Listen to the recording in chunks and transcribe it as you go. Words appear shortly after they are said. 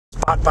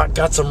SpotBot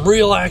got some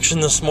real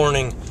action this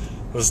morning.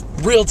 It was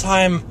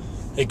real-time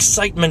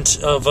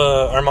excitement of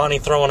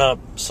Armani throwing up,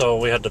 so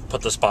we had to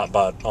put the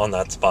SpotBot on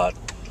that spot.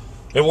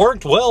 It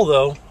worked well,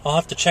 though. I'll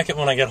have to check it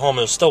when I get home.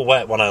 It was still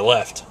wet when I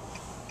left.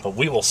 But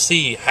we will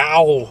see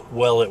how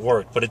well it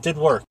worked. But it did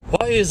work.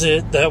 Why is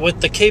it that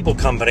with the cable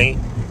company,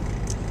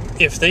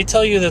 if they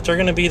tell you that they're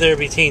going to be there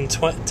between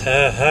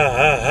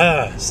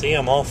see,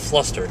 I'm all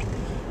flustered.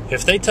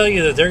 If they tell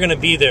you that they're going to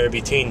be there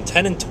between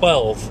 10 and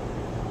 12,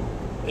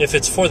 if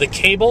it's for the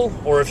cable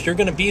or if you're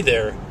going to be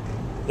there,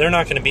 they're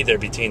not going to be there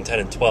between 10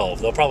 and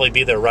 12. They'll probably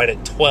be there right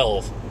at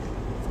 12.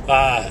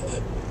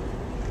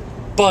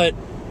 But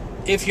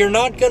if you're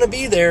not going to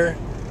be there,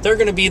 they're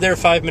going to be there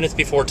 5 minutes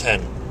before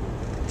 10.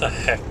 What the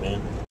heck,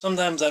 man?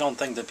 Sometimes I don't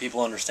think that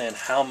people understand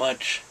how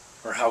much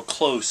or how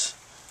close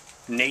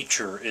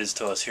nature is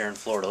to us here in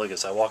Florida. Look at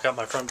this. I walk out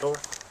my front door.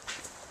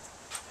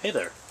 Hey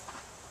there.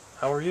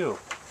 How are you?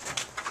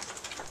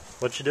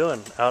 What you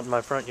doing out in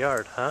my front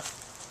yard, huh?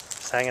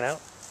 Just hanging out?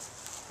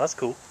 That's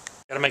cool.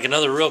 Gotta make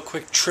another real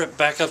quick trip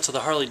back up to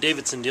the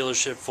Harley-Davidson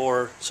dealership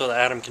so that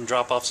Adam can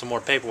drop off some more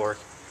paperwork.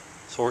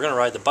 So we're gonna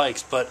ride the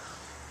bikes, but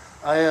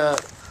I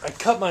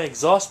cut my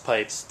exhaust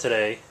pipes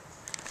today,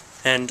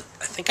 and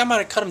I think I might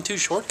have cut them too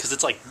short because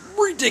it's like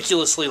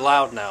ridiculously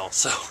loud now.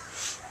 So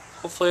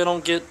hopefully I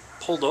don't get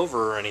pulled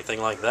over or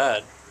anything like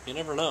that. You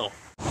never know.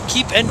 I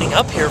keep ending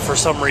up here for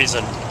some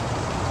reason.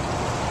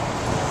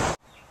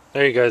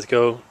 There you guys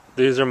go.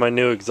 These are my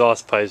new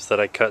exhaust pipes that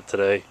I cut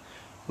today.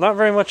 Not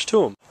very much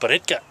to them, but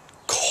it got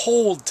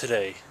cold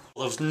today.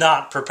 I was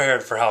not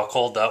prepared for how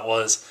cold that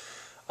was.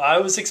 I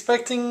was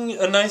expecting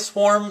a nice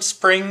warm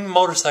spring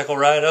motorcycle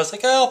ride. I was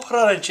like, oh, I'll put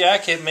on a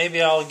jacket.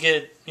 Maybe I'll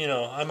get,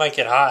 I might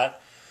get hot.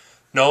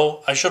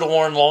 No, I should have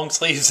worn long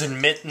sleeves and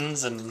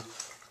mittens and,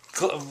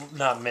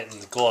 not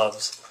mittens,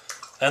 gloves.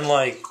 And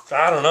I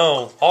don't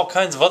know, all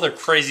kinds of other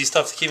crazy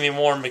stuff to keep me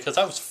warm because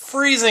I was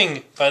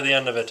freezing by the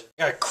end of it.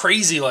 I got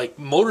crazy,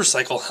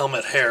 motorcycle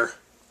helmet hair.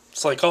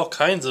 It's all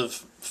kinds of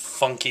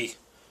funky.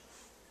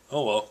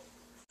 Oh well.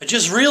 I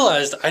just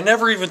realized I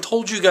never even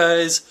told you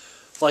guys,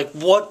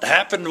 what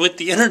happened with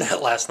the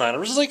internet last night. I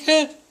was just like,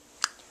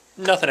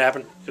 nothing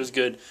happened. It was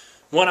good.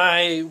 When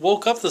I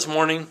woke up this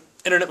morning,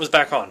 internet was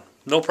back on.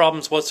 No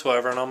problems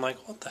whatsoever. And I'm like,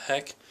 what the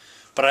heck?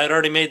 But I had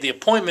already made the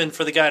appointment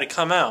for the guy to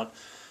come out.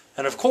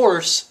 And of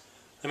course,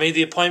 I made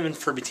the appointment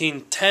for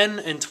between 10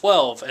 and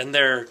 12, and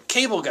they're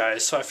cable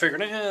guys, so I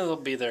figured, they'll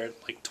be there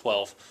at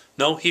 12.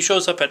 No, he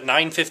shows up at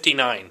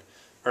 9:59,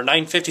 or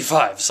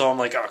 9:55, so I'm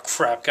like, oh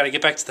crap, gotta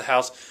get back to the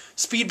house.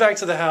 Speed back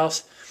to the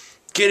house,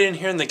 get in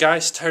here, and the guy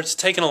starts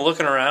taking a look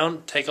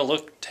around, taking a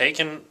look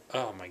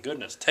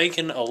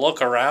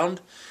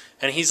around,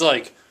 and he's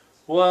like,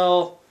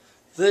 well,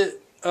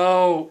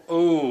 oh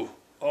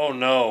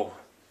no.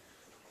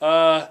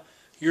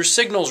 Your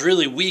signal's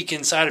really weak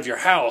inside of your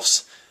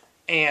house,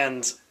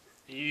 and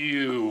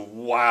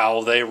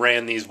they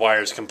ran these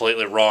wires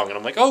completely wrong. And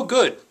I'm like, oh,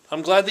 good.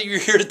 I'm glad that you're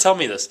here to tell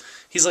me this.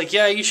 He's like,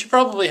 yeah, you should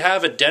probably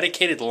have a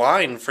dedicated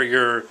line for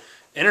your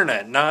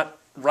internet, not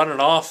running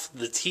off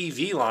the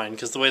TV line,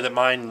 because the way that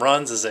mine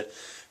runs is it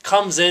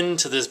comes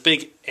into this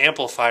big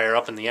amplifier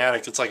up in the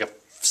attic. It's like a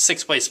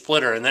 6-way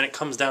splitter, and then it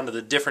comes down to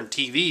the different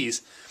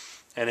TVs,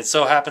 and it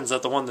so happens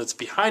that the one that's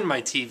behind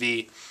my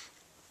TV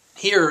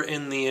here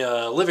in the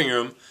living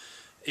room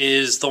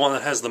is the one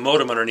that has the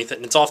modem underneath it,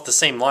 and it's off the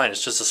same line.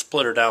 It's just a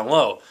splitter down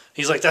low.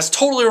 He's like, that's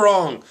totally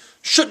wrong.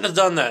 Shouldn't have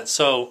done that.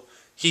 So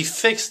he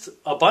fixed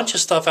a bunch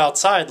of stuff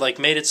outside,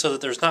 made it so that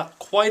there's not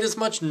quite as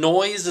much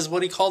noise as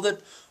what he called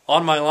it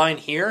on my line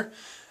here.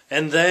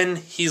 And then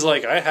he's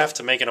like, I have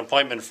to make an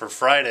appointment for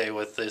Friday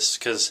with this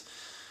because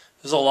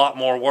there's a lot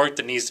more work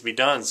that needs to be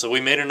done. So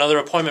we made another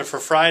appointment for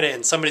Friday,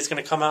 and somebody's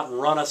going to come out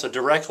and run us a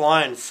direct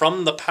line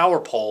from the power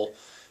pole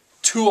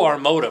to our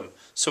modem.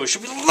 So it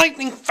should be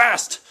lightning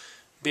fast.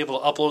 Be able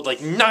to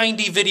upload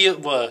 90 video.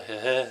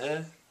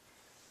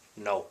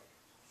 No.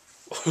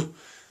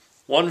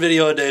 One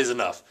video a day is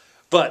enough.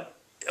 But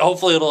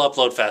hopefully it'll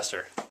upload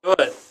faster.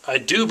 But I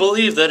do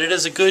believe that it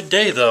is a good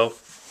day though.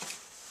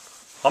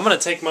 I'm going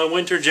to take my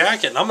winter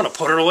jacket and I'm going to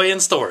put it away in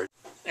storage.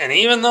 And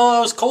even though I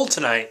was cold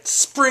tonight,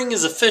 spring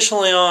is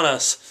officially on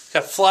us.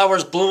 Got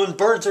flowers blooming,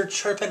 birds are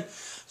chirping.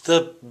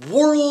 The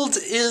world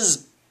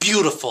is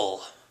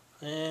beautiful.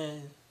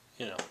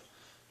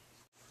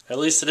 At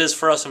least it is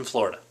for us in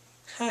Florida.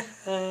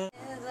 It's a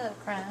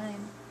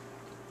crime.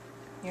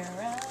 You're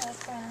a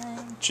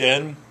crime.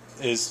 Jen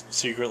is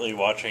secretly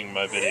watching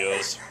my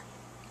videos.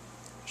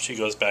 She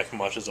goes back and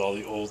watches all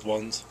the old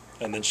ones,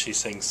 and then she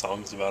sings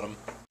songs about them.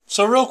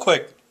 So real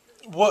quick,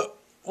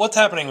 what's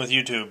happening with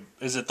YouTube?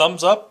 Is it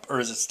thumbs up or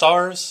is it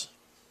stars?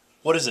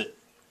 What is it?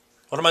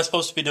 What am I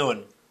supposed to be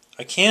doing?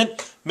 I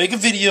can't make a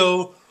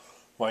video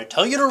where I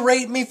tell you to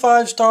rate me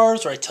 5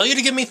 stars or I tell you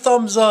to give me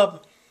thumbs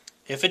up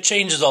if it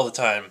changes all the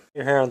time.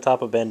 Your hair on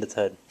top of Bandit's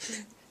head.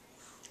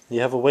 Do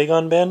you have a wig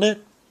on,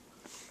 Bandit?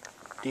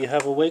 Do you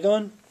have a wig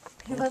on?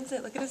 He loves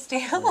it. Look at his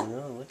tail. I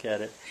know, look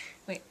at it.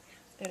 Wait,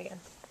 do it again.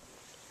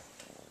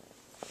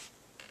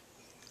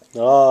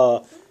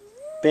 Oh,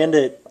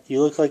 Bandit,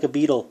 you look like a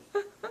beetle.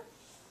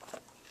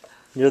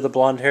 You're the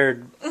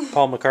blonde-haired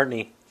Paul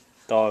McCartney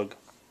dog.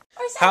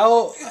 Or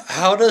something.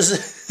 How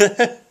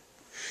does...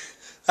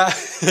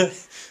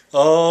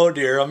 Oh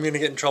dear, I'm gonna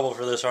get in trouble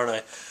for this, aren't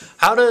I?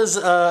 How does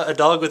a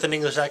dog with an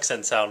English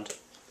accent sound?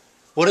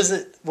 What is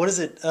it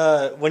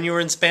when you were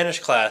in Spanish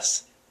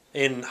class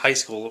in high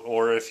school,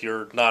 or if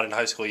you're not in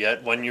high school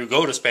yet, when you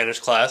go to Spanish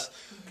class,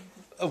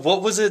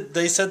 what was it?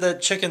 They said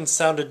that chickens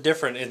sounded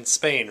different in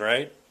Spain,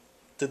 right?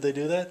 Did they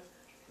do that?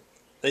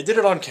 They did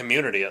it on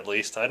Community, at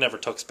least. I never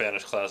took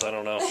Spanish class, I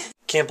don't know.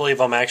 Can't believe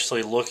I'm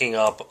actually looking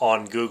up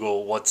on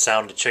Google what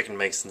sound a chicken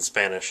makes in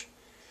Spanish.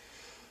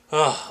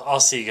 Oh, I'll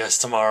see you guys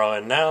tomorrow,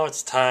 and now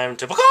it's time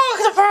to book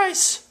the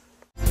price!